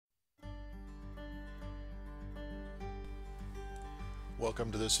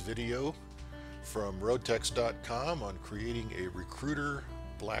Welcome to this video from Roadtechs.com on creating a recruiter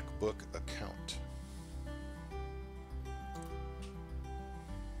black book account.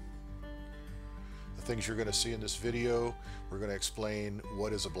 The things you're going to see in this video, we're going to explain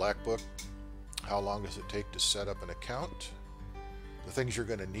what is a black book, how long does it take to set up an account, the things you're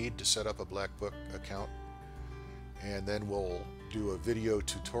going to need to set up a black book account, and then we'll do a video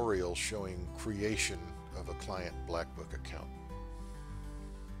tutorial showing creation of a client black book account.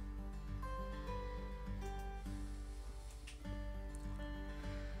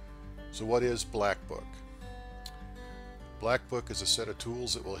 So what is Black Book? Black Book is a set of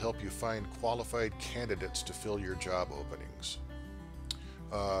tools that will help you find qualified candidates to fill your job openings.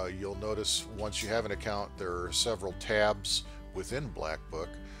 You'll notice once you have an account, there are several tabs within Black Book.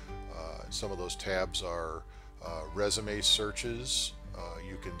 Some of those tabs are resume searches.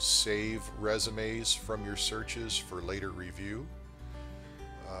 You can save resumes from your searches for later review.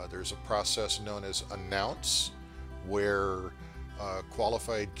 There's a process known as Announce, where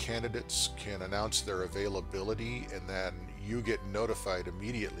qualified candidates can announce their availability, and then you get notified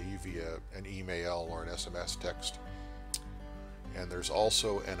immediately via an email or an SMS text. And there's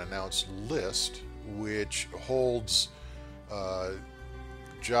also an Announce list, which holds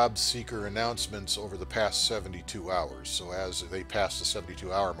job seeker announcements over the past 72 hours. So as they pass the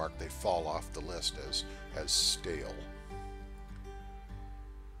 72-hour mark, they fall off the list as stale.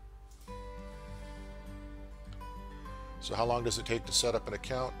 So how long does it take to set up an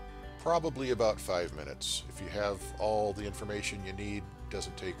account? Probably about 5 minutes. If you have all the information you need, it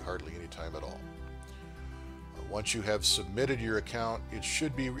doesn't take hardly any time at all. Once you have submitted your account, it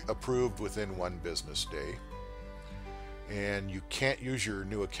should be approved within 1 business day. And you can't use your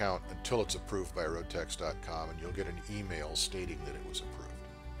new account until it's approved by Roadtechs.com, and you'll get an email stating that it was approved.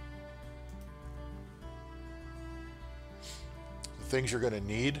 The things you're going to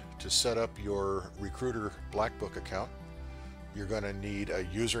need to set up your recruiter black book account: you're going to need a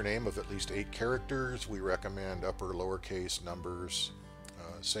username of at least 8 characters. We recommend upper lowercase numbers.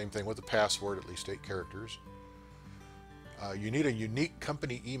 Same thing with the password, at least 8 characters. You need a unique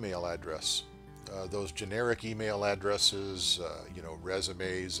company email address. Those generic email addresses,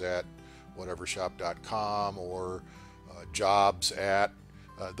 resumes at whatevershop.com or jobs at,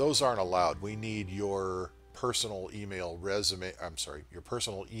 those aren't allowed. We need your personal email your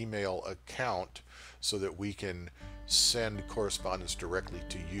personal email account, so that we can send correspondence directly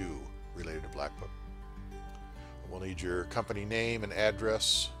to you related to Black Book. We'll need your company name and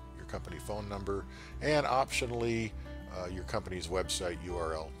address, your company phone number, and optionally your company's website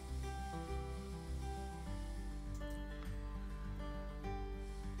URL.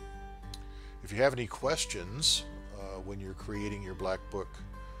 If you have any questions when you're creating your Black Book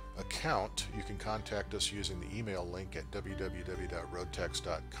account, you can contact us using the email link at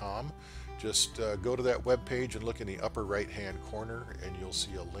www.roadtechs.com. Just go to that web page and look in the upper right hand corner, and you'll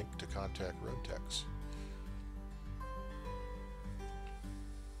see a link to contact Roadtechs.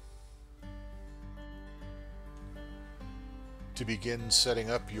 To begin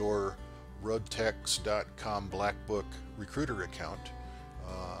setting up your Roadtechs.com Black Book recruiter account,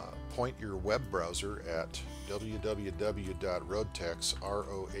 point your web browser at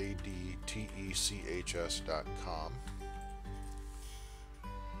www.roadtechs.com.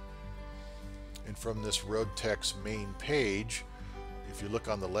 And from this Roadtechs main page, if you look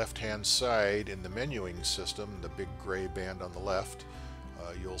on the left-hand side in the menuing system, the big gray band on the left,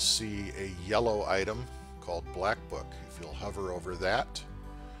 you'll see a yellow item called Black Book. If you'll hover over that,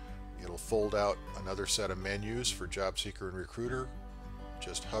 it'll fold out another set of menus for job seeker and recruiter.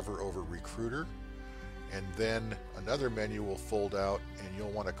 Just hover over Recruiter, and then another menu will fold out, and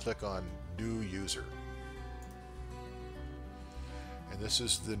you'll want to click on New User. And this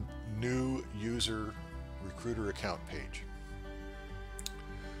is the new user recruiter account page.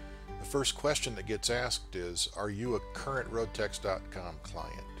 The first question that gets asked is, are you a current Roadtechs.com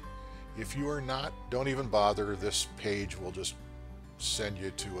client? If you are not, don't even bother. This page will just send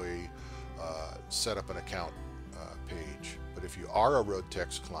you to a set up an account page. But if you are a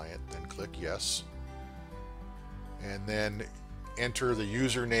Roadtechs client, then click yes, and then enter the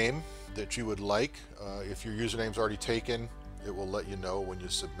username that you would like. If your username's already taken, it will let you know when you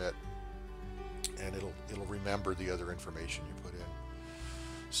submit, and it'll remember the other information you put in.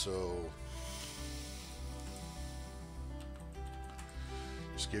 So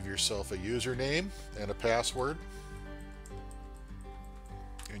just give yourself a username and a password,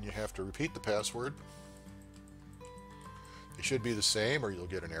 and you have to repeat the password. It should be the same, or you'll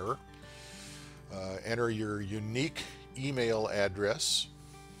get an error. Enter your unique email address.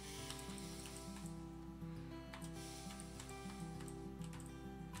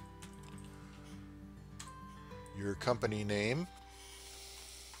 your company name,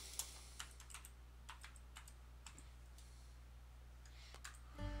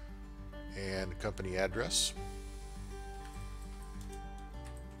 and company address.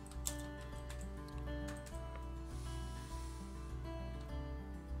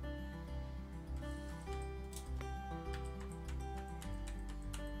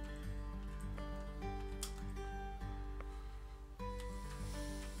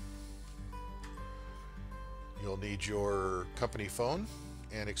 You'll need your company phone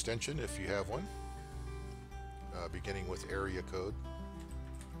and extension if you have one, beginning with area code.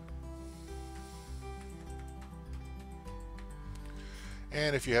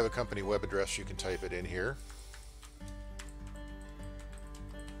 And if you have a company web address, you can type it in here.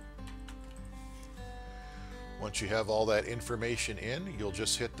 Once you have all that information in, you'll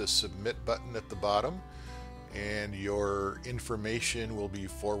just hit the submit button at the bottom, and your information will be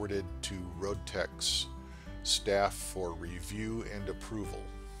forwarded to Roadtechs staff for review and approval.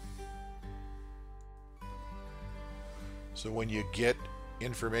 So when you get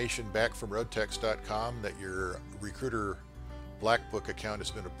information back from Roadtechs.com that your Recruiter Black Book account has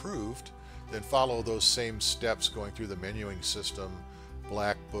been approved, then follow those same steps going through the menuing system,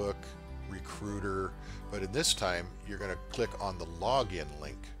 Black Book, Recruiter, but in this time you're going to click on the login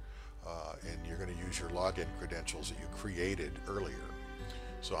link and you're going to use your login credentials that you created earlier.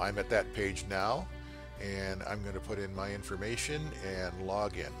 So I'm at that page now, and I'm going to put in my information and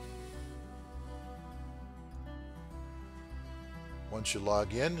log in. Once you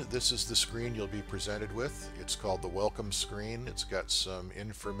log in, this is the screen you'll be presented with. It's called the welcome screen. It's got some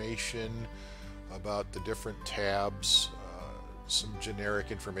information about the different tabs, some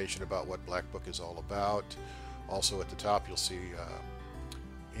generic information about what Black Book is all about. Also at the top you'll see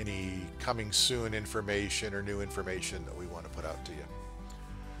any coming soon information or new information that we want to put out to you.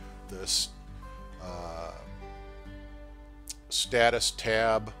 This status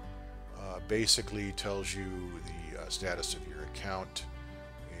tab basically tells you the status of your account,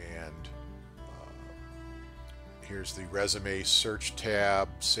 and here's the resume search tab,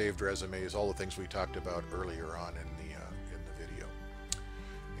 saved resumes, all the things we talked about earlier on in the video.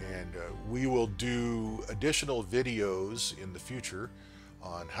 And we will do additional videos in the future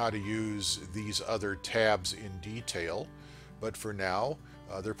on how to use these other tabs in detail, but for now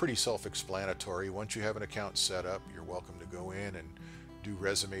they're pretty self-explanatory. Once you have an account set up, you're welcome to go in and do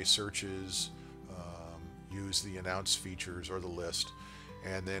resume searches, use the announce features or the list,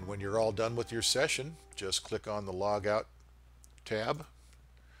 and then when you're all done with your session, just click on the log out tab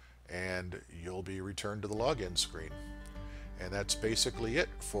and you'll be returned to the login screen. And that's basically it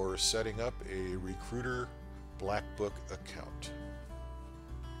for setting up a Recruiter Black Book account.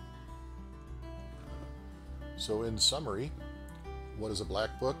 So in summary, what is a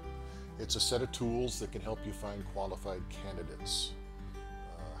Black Book? It's a set of tools that can help you find qualified candidates.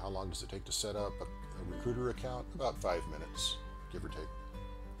 How long does it take to set up a Recruiter account? About 5 minutes, give or take.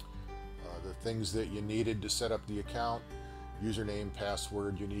 The things that you needed to set up the account: username,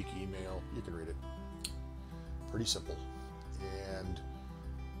 password, unique email. You can read it. Pretty simple. And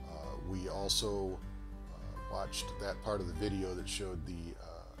we also watched that part of the video that showed the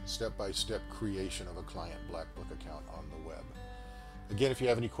step-by-step creation of a client Black Book account on the web. Again, if you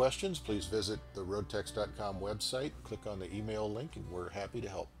have any questions, please visit the Roadtechs.com website, click on the email link, and we're happy to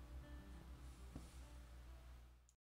help.